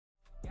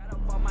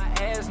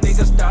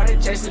nigga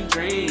started chasing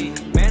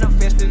dreams,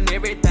 manifesting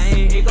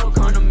everything, it gon'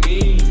 come to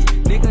me.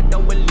 Nigga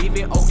don't believe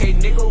it, okay,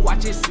 nigga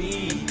watch it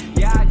see.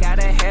 Yeah, I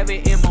gotta have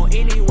it,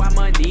 M-O-N-E-Y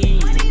money.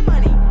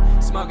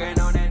 Money, smoking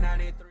on that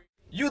 93.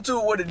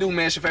 YouTube, what it do,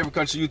 man? It's your favorite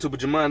country YouTuber,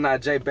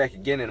 Nyjae, back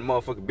again in the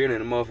motherfucking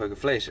building, in the motherfucking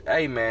flesh.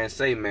 Hey, man,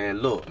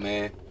 look,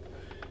 man.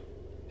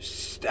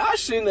 I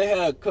shouldn't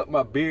have cut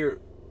my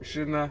beard,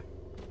 shouldn't I?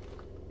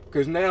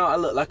 Because now I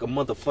look like a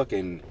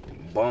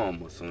motherfucking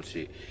bum or some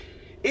shit.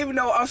 Even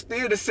though I'm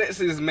still the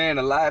sexiest man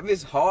alive,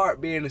 it's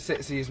hard being the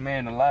sexiest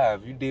man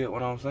alive. You did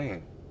what I'm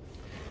saying?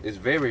 It's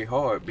very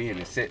hard being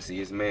the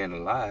sexiest man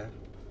alive.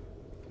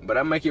 But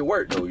I make it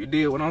work, though. You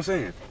did what I'm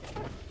saying?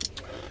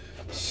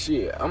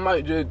 Shit, I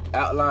might just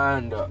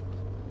outline the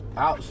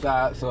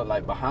outside, so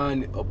like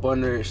behind it, up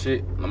under and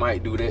shit. I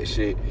might do that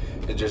shit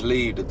and just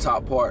leave the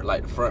top part,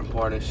 like the front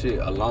part and shit,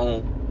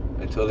 alone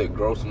until it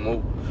grows some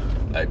more.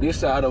 Like this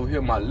side over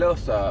here, my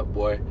left side,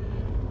 boy,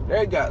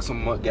 they got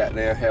some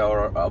goddamn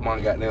hair up my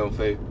goddamn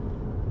face.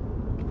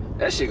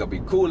 That shit gonna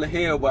be cool as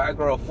hell, boy. I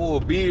grow a full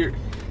beard,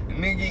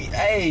 nigga.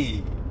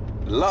 Hey,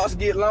 locks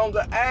get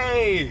longer.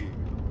 Hey,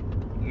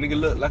 nigga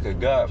look like a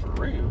god for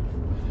real.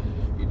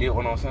 You did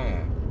what I'm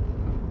saying?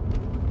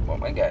 But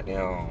my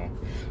goddamn,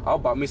 I'll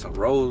buy me some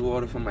rose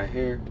water for my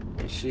hair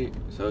and shit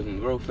so it can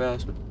grow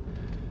faster.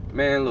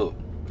 Man, look,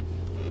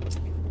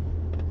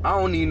 I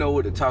don't even know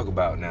what to talk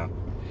about now.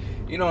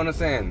 You know what I'm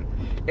saying?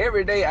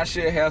 Every day I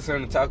should have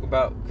something to talk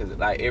about, because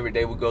like every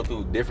day we go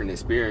through different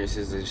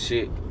experiences and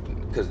shit,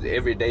 because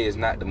every day is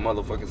not the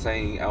motherfucking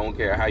same. I don't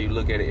care how you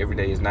look at it, every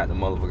day is not the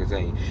motherfucking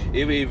same.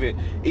 Even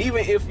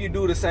if you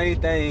do the same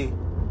thing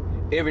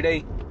every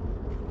day,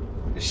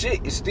 the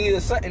shit is still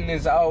something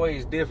that's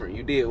always different.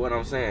 You did what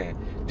I'm saying?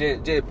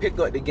 Just pick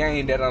up the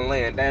game that I'm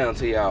laying down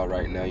to y'all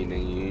right now. You know,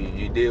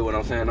 you did what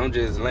I'm saying. I'm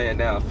just laying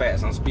down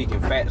facts. I'm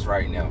speaking facts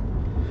right now.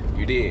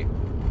 You did.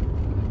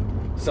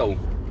 So,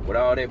 with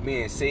all that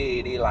being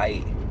said, it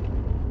like,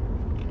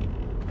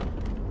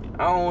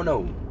 I don't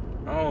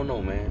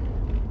know,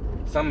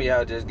 man. Some of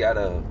y'all just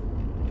gotta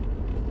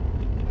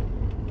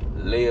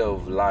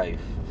live life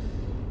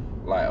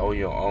like on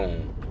your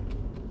own.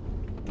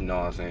 You know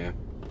what I'm saying?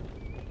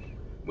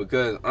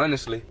 Because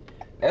honestly,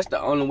 that's the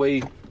only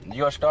way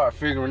you'll start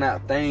figuring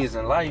out things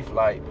in life.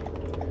 Like,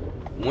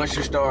 once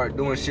you start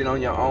doing shit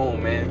on your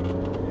own,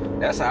 man.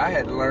 That's how I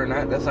had to learn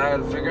that. That's how I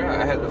had to figure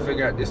out. I had to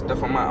figure out this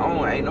stuff on my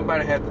own. Ain't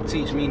nobody had to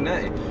teach me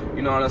nothing.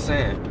 You know what I'm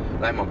saying?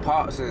 Like my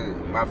pops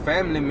and my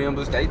family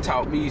members, they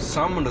taught me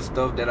some of the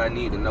stuff that I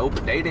need to know,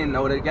 but they didn't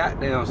know they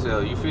goddamn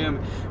selves. You feel me?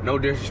 No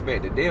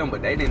disrespect to them,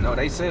 but they didn't know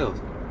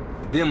themselves.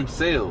 You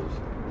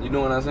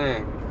know what I'm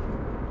saying?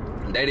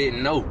 They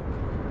didn't know.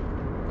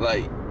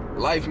 Like,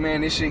 life,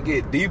 man, this shit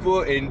get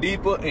deeper and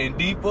deeper and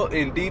deeper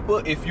and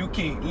deeper. If you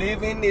keep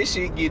living, this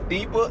shit get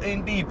deeper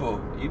and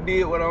deeper. You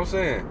did what I'm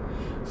saying?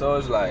 So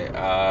it's like,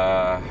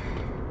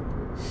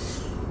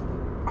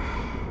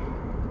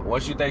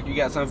 once you think you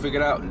got something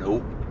figured out,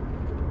 nope.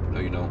 No,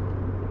 you don't.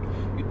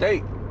 You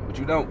think, but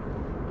you don't.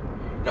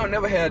 You don't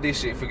never have this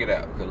shit figured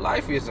out. Because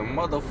life is a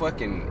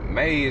motherfucking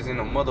maze and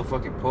a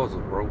motherfucking puzzle,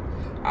 bro.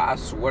 I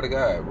swear to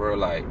God, bro.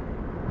 Like,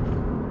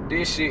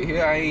 this shit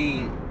here,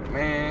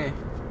 man.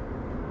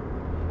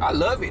 I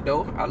love it,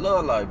 though. I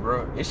love life,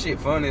 bro. This shit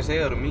fun as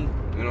hell to me.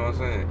 You know what I'm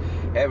saying?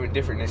 Having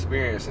different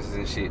experiences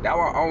and shit. That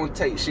why I don't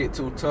take shit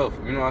too tough.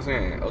 You know what I'm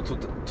saying? Or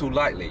too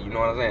lightly. You know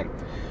what I'm saying?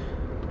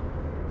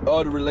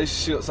 All the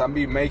relationships I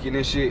be making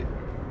and shit,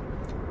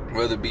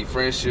 whether it be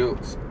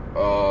friendships,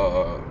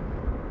 how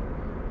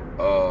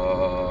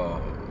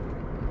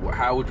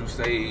would you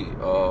say,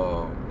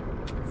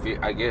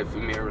 I guess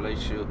female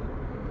relationship,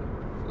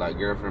 like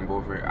girlfriend,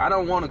 boyfriend. I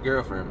don't want a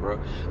girlfriend, bro.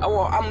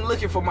 I'm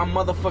looking for my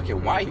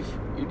motherfucking wife.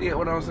 You did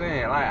what I'm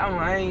saying? Like,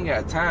 I ain't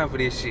got time for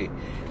this shit.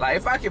 Like,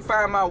 if I can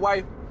find my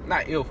wife,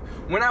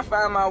 when I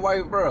find my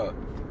wife, bro,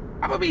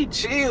 I'm gonna be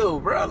chill,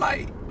 bro.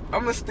 Like,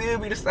 I'm gonna still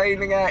be the same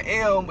nigga I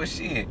am, but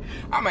shit,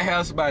 I'm gonna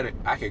have somebody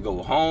I can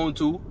go home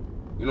to.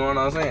 You know what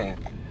I'm saying?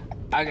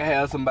 I can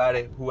have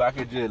somebody who I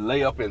can just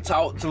lay up and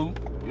talk to.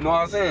 You know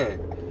what I'm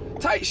saying?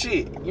 Tight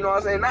shit. You know what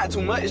I'm saying? Not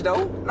too much,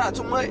 though. Not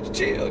too much.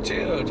 Chill.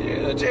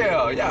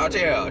 Y'all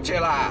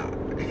chill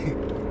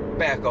out.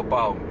 Back up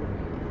off me.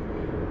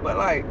 But,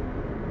 like,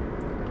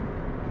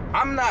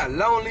 I'm not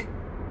lonely.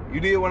 You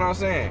did what I'm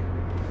saying?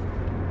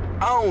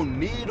 I don't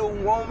need a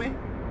woman,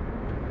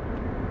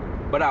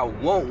 but I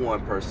want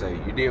one, per se.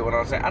 You did what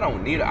I'm saying? I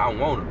don't need her. I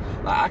want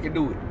her. Like, I can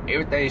do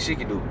everything she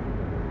can do.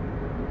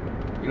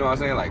 You know what I'm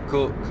saying? Like,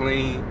 cook,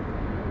 clean.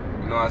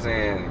 You know what I'm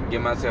saying?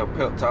 Give myself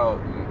pep talk.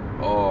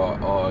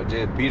 Or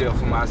just be there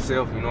for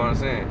myself. You know what I'm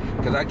saying?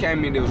 Because I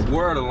came in this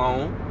world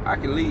alone. I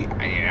can leave.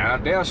 I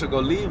damn sure go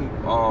leave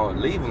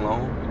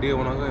alone. You did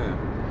what I'm saying?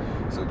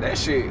 So that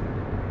shit,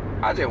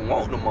 I just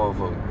want the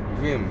motherfucker.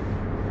 You feel me?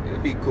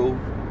 It'd be cool.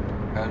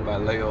 Have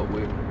somebody lay up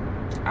with.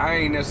 I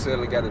ain't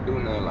necessarily got to do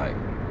nothing. Like,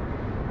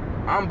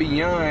 I'm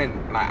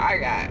beyond. Like, I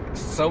got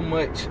so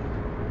much.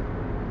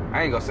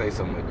 I ain't gonna say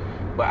so much,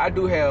 but I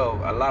do have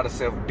a lot of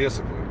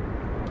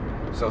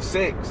self-discipline. So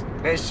sex,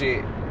 that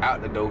shit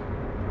out the door.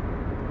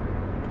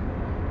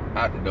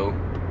 out the door.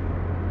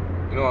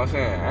 You know what I'm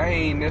saying? I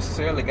ain't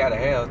necessarily gotta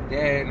have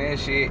that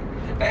shit.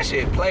 That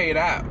shit played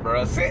out,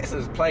 bro. Sex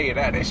is played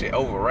out. That shit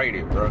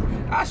overrated, bro.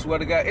 I swear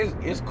to God,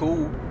 it's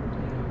cool.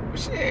 But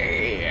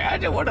shit, I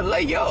just want to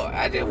lay up.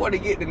 I just want to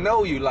get to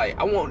know you. Like,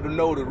 I want to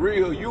know the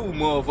real you,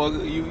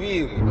 motherfucker. You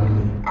feel me?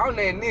 I'm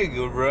that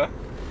nigga, bro.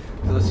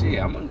 So shit,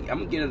 I'm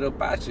gonna get it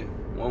up at you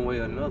one way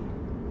or another.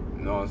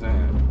 You know what I'm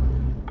saying?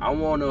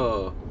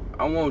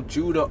 I want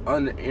you to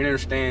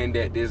understand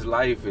that this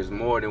life is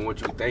more than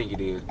what you think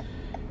it is.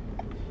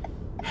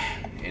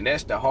 And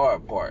that's the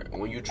hard part.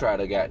 When you try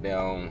to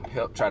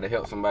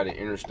help somebody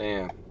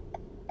understand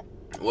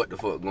what the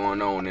fuck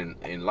going on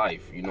in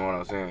life. You know what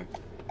I'm saying?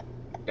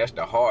 That's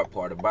the hard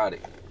part about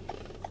it.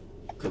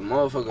 Cause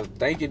motherfuckers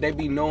thinking they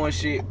be knowing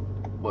shit,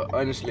 but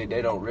honestly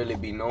they don't really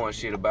be knowing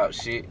shit about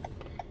shit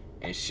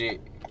and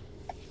shit.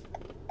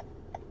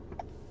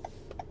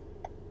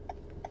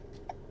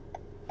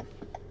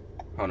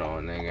 Hold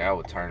on, nigga, I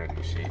was turning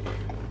this shit.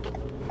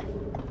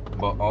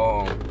 But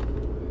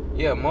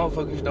yeah,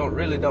 motherfuckers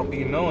don't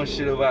be knowing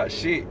shit about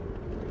shit.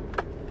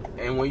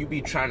 And when you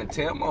be trying to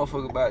tell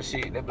motherfuckers about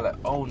shit, they be like,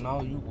 oh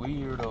no, you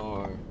weird,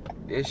 or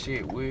that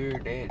shit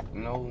weird, that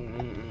no.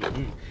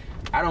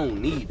 I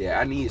don't need that.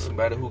 I need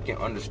somebody who can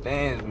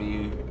understand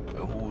me,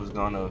 who's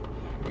gonna,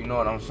 you know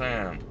what I'm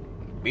saying,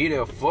 be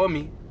there for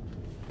me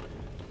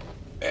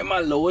at my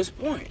lowest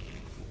point,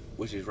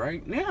 which is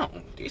right now.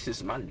 This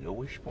is my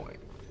lowest point.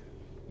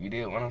 You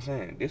did what I'm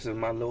saying? This is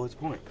my lowest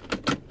point.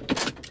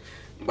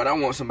 But I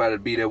want somebody to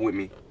be there with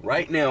me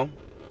right now.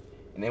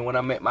 And then when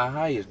I'm at my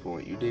highest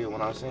point, you did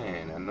what I'm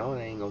saying. I know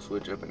they ain't gonna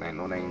switch up and I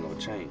know they ain't gonna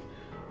change.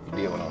 You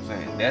did what I'm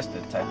saying? That's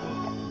the type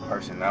of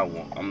person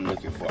I'm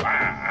looking for.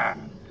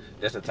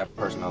 That's the type of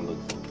person I'm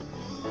looking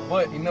for.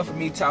 But enough of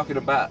me talking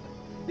about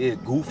this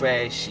goof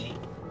ass shit.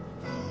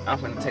 I'm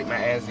finna take my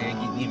ass in,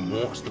 get these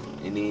monsters,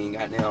 and then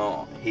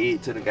goddamn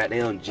head to the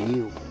goddamn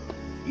gym.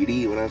 You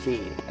did what I'm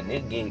saying? And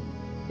then getting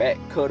back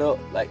cut up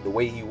like the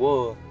way he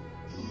was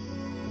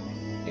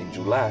in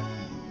July.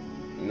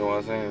 You know what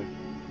I'm saying?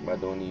 By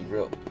doing these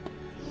reps.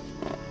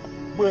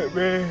 But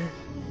man,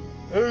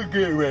 let's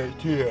get right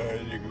to that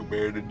nigga,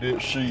 man. The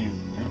next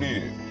season, you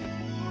did.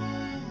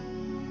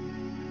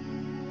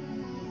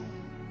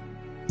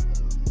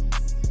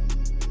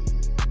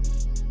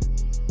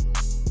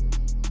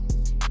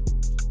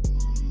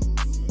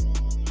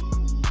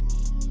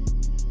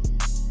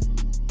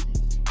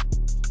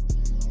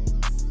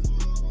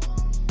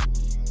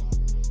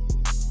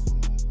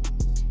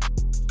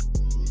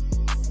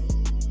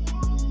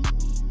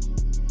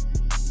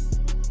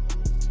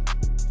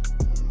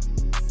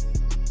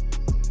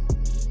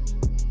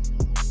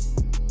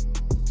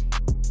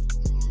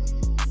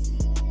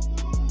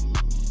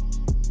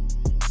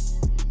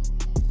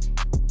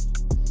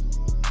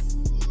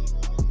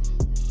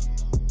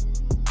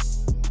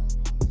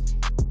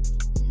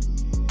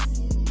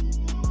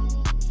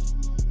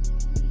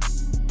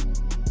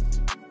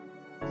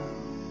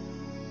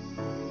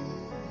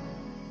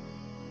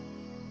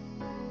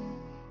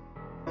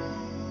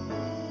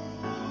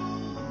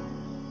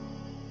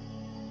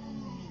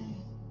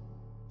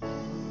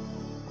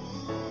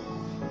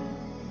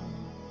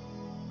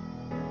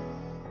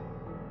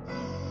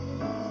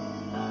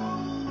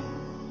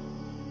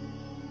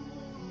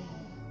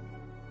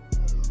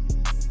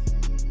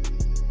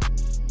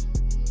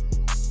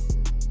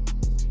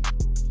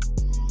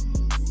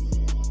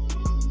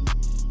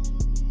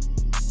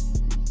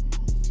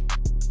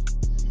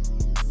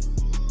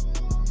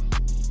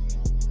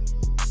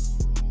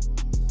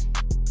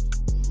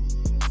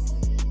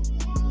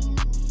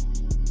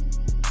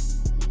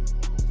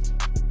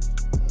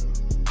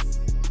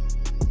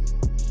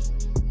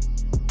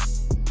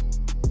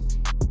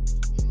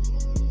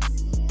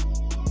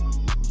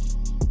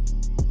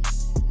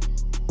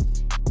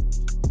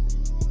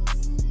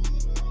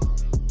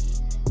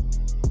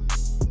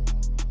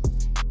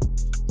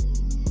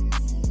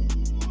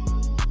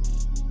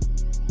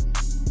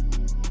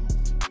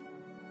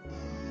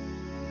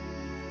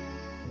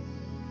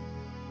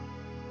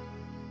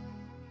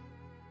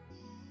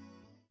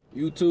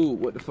 YouTube,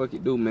 what the fuck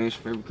it do, man? It's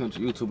your favorite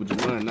country YouTuber,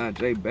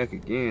 Nyjae, back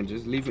again.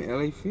 Just leaving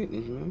LA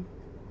Fitness, man.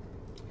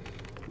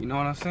 You know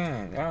what I'm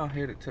saying? Y'all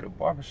headed to the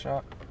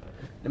barbershop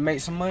to make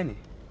some money.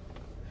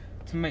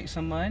 To make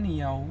some money,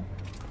 y'all.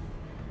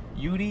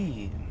 You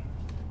did.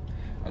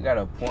 I got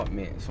an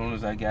appointment. As soon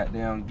as I got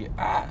down,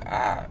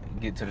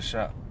 get to the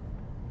shop.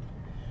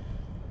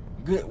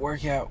 Good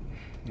workout.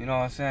 You know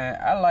what I'm saying?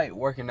 I like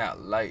working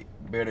out light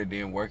better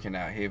than working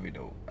out heavy,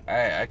 though.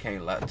 I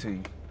can't lie to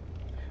you.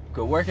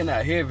 Cause working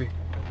out heavy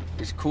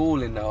is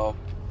cool and all,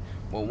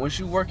 but once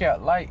you work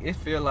out light, it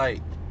feel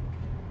like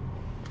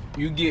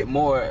you get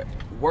more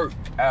work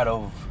out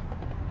of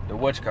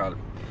the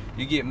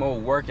you get more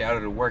work out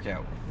of the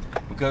workout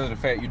because of the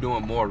fact you're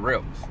doing more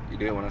reps. You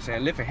know what I'm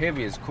saying? Lifting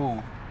heavy is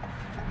cool,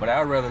 but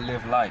I'd rather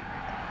lift light.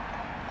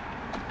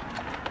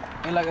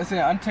 And like I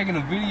said, I'm taking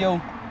a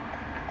video.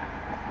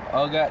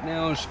 I got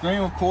now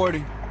screen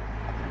recording.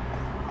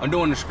 I'm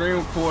doing the screen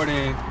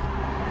recording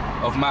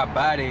of my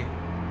body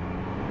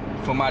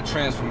for my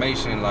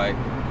transformation, like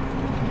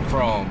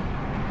from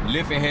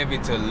lifting heavy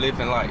to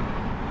lifting light.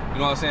 You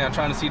know what I'm saying? I'm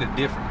trying to see the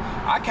difference.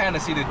 I kind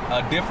of see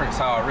a difference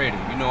already.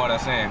 You know what I'm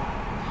saying?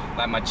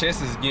 Like my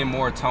chest is getting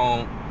more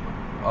toned.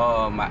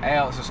 My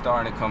abs are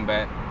starting to come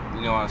back.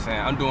 You know what I'm saying?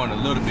 I'm doing a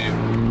little bit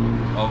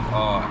of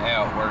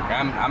ab work.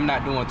 I'm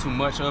not doing too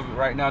much of it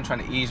right now. I'm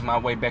trying to ease my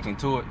way back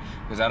into it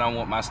because I don't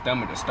want my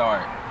stomach to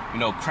start, you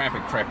know,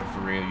 cramping for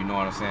real. You know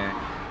what I'm saying?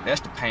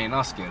 That's the pain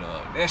I'm scared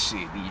of. That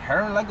shit be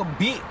hurting like a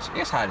bitch.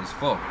 It's hot as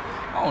fuck.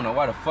 I don't know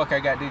why the fuck I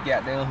got this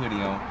goddamn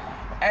hoodie on.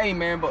 Hey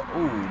man, but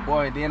ooh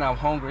boy, then I'm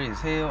hungry as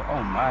hell.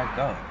 Oh my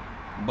god.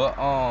 But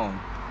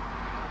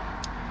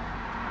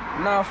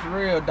nah, for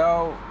real,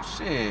 dog.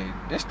 Shit,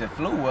 this the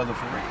flu weather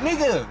for real.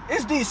 Nigga,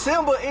 it's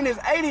December and it's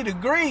 80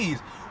 degrees.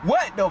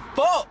 What the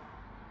fuck?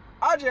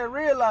 I just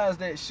realized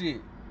that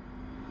shit.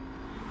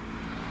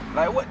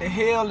 Like, what the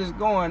hell is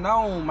going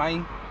on,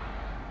 man?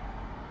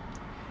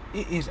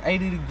 It is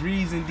 80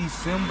 degrees in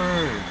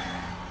December.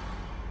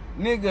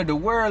 Nigga, the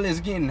world is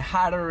getting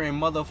hotter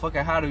and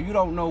motherfucking hotter. You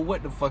don't know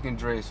what to fucking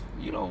dress.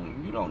 You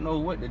don't know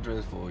what to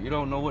dress for. You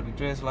don't know what to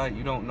dress like.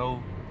 You don't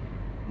know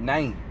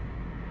name.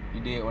 You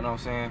did what I'm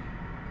saying?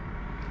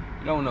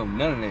 You don't know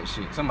none of that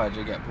shit. Somebody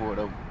just got pulled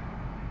over.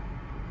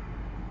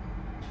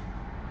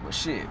 But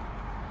shit,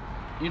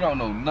 you don't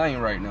know nothing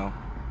right now.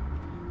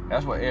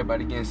 That's why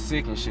everybody getting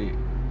sick and shit.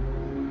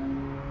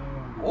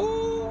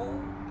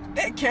 Ooh,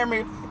 that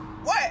camera,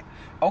 what?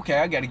 Okay,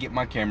 I gotta get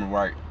my camera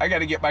right. I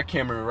gotta get my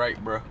camera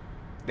right, bro.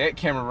 That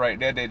camera right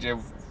there that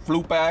just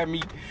flew by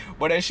me.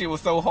 But that shit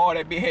was so hard,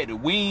 that bitch had the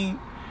wing.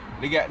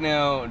 They got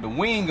now the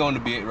wing on the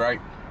bit,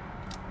 right?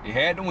 It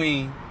had the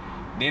wing.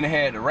 Then it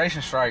had the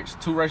racing stripes,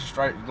 2 racing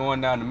stripes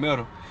going down the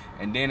middle.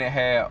 And then it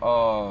had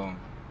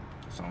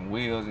some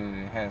wheels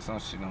and it had some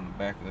shit on the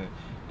back of it.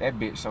 That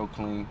bitch so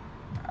clean.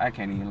 I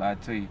can't even lie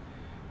to you.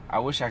 I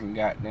wish I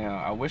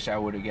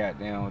would have got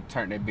down,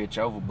 turned that bitch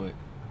over, but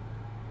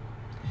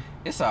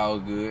it's all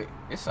good.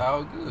 It's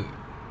all good.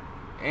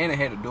 And it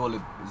had a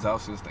dual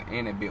exhaust system,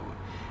 and that bit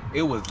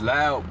it was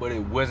loud, but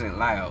it wasn't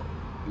loud.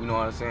 You know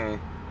what I'm saying?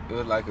 It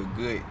was like a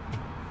good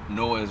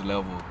noise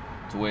level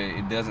to where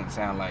it doesn't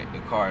sound like the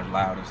car is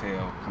loud as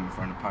hell coming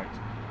from the pipes.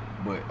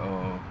 But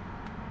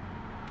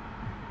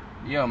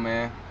yeah,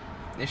 man,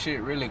 this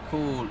shit really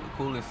cool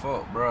as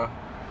fuck, bro.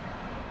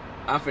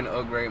 I'm finna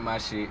upgrade my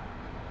shit.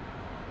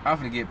 I'm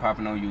finna get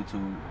popping on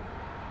YouTube,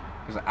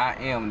 cause I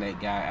am that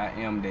guy. I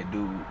am that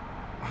dude.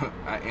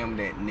 I am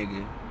that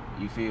nigga.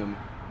 You feel me?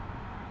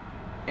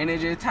 And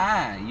it's just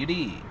time. You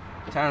did.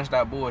 Time to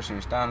stop bullshitting.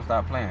 It's time to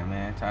stop playing,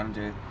 man. Time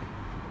to just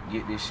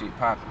get this shit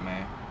popping,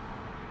 man.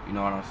 You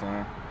know what I'm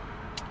saying?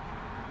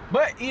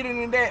 But other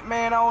than that,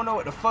 man, I don't know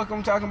what the fuck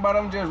I'm talking about.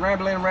 I'm just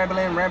rambling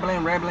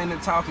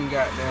and talking,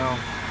 goddamn.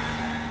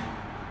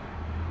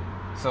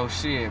 So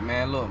shit,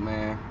 man. Look,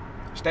 man.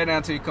 Stay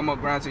down till you come up,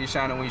 grind till you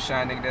shine, and when you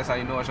shine, nigga, that's how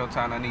you know it's your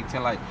time. I need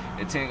 10 like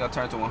the 10 go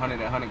turn to 100,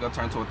 that 100 go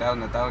turn to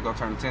 1,000, that 1,000 go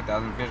turn to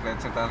 10,000, eventually that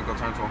 10,000 go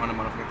turn to 100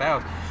 motherfucking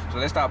thousand. So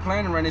let's stop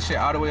playing and run this shit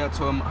all the way up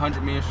to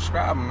 100 million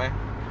subscribers, man.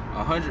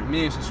 100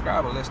 million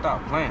subscribers, let's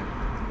stop playing.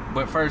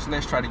 But first,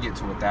 let's try to get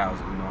to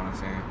 1,000, you know what I'm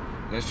saying?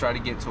 Let's try to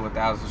get to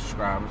 1,000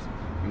 subscribers,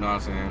 you know what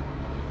I'm saying?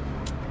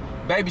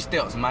 Baby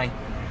steps, man.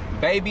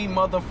 Baby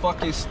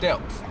motherfucking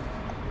steps.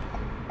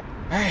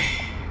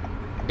 Hey.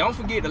 Don't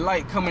forget to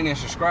like, comment, and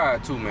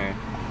subscribe too, man.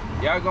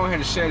 Y'all go ahead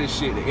and share this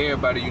shit to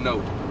everybody you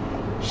know.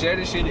 Share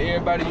this shit to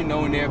everybody you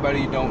know and everybody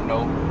you don't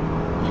know.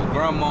 Your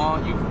grandma,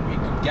 you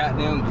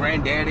goddamn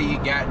granddaddy, you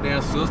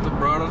goddamn sister,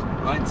 brothers,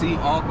 auntie,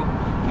 uncle.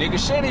 Nigga,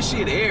 share this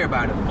shit to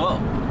everybody, fuck.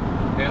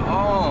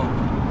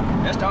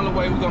 And that's the only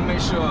way we gonna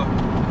make sure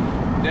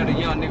that a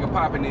young nigga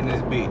popping in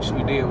this bitch.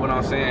 You did what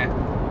I'm saying?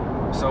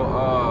 So,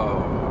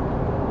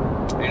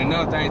 and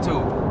another thing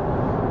too.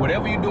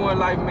 Whatever you do in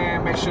life,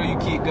 man, make sure you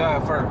keep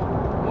God first.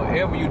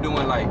 Whatever you do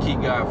in life,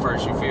 keep God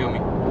first, you feel me?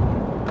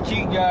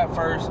 Keep God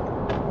first,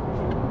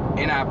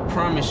 and I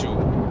promise you,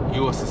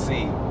 you will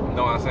succeed. You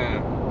know what I'm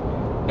saying?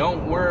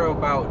 Don't worry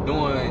about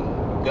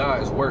doing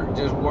God's work.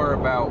 Just worry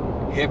about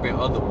helping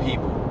other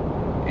people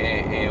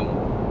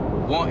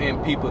and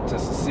wanting people to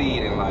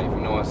succeed in life.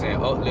 You know what I'm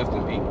saying?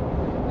 Uplifting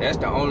people. That's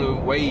the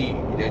only way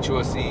that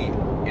you'll see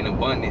an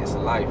abundance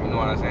of life. You know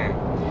what I'm saying?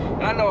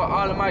 And I know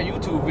all of my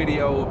YouTube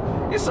videos,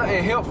 it's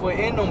something helpful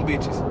in them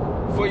bitches.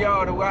 For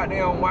y'all to go out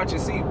there and watch and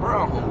see,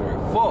 bro, I'm hungry.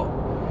 Fuck.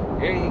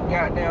 Yeah, you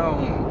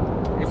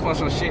goddamn, it's for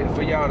some shit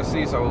for y'all to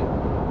see, so, you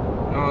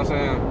know what I'm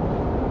saying?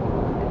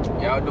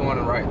 Y'all doing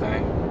the right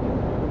thing. You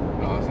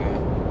know what I'm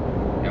saying?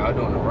 Y'all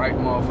doing the right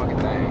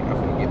motherfucking thing. I'm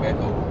finna get back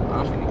over.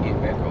 I'm finna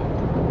get back over.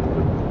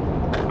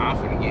 I'm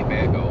finna get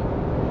back over.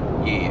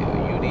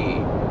 Yeah, you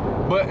did.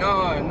 But,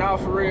 nah,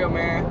 for real,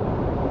 man.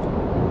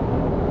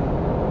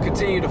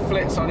 Continue to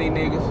flex on these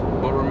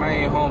niggas, but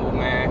remain humble,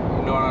 man.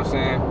 You know what I'm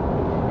saying?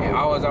 And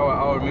always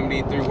remember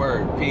these 3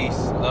 words: peace,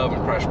 love,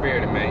 and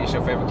prosperity, man. It's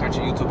your favorite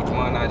country YouTuber,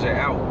 Nyjae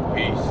Ra. Out.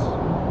 Peace.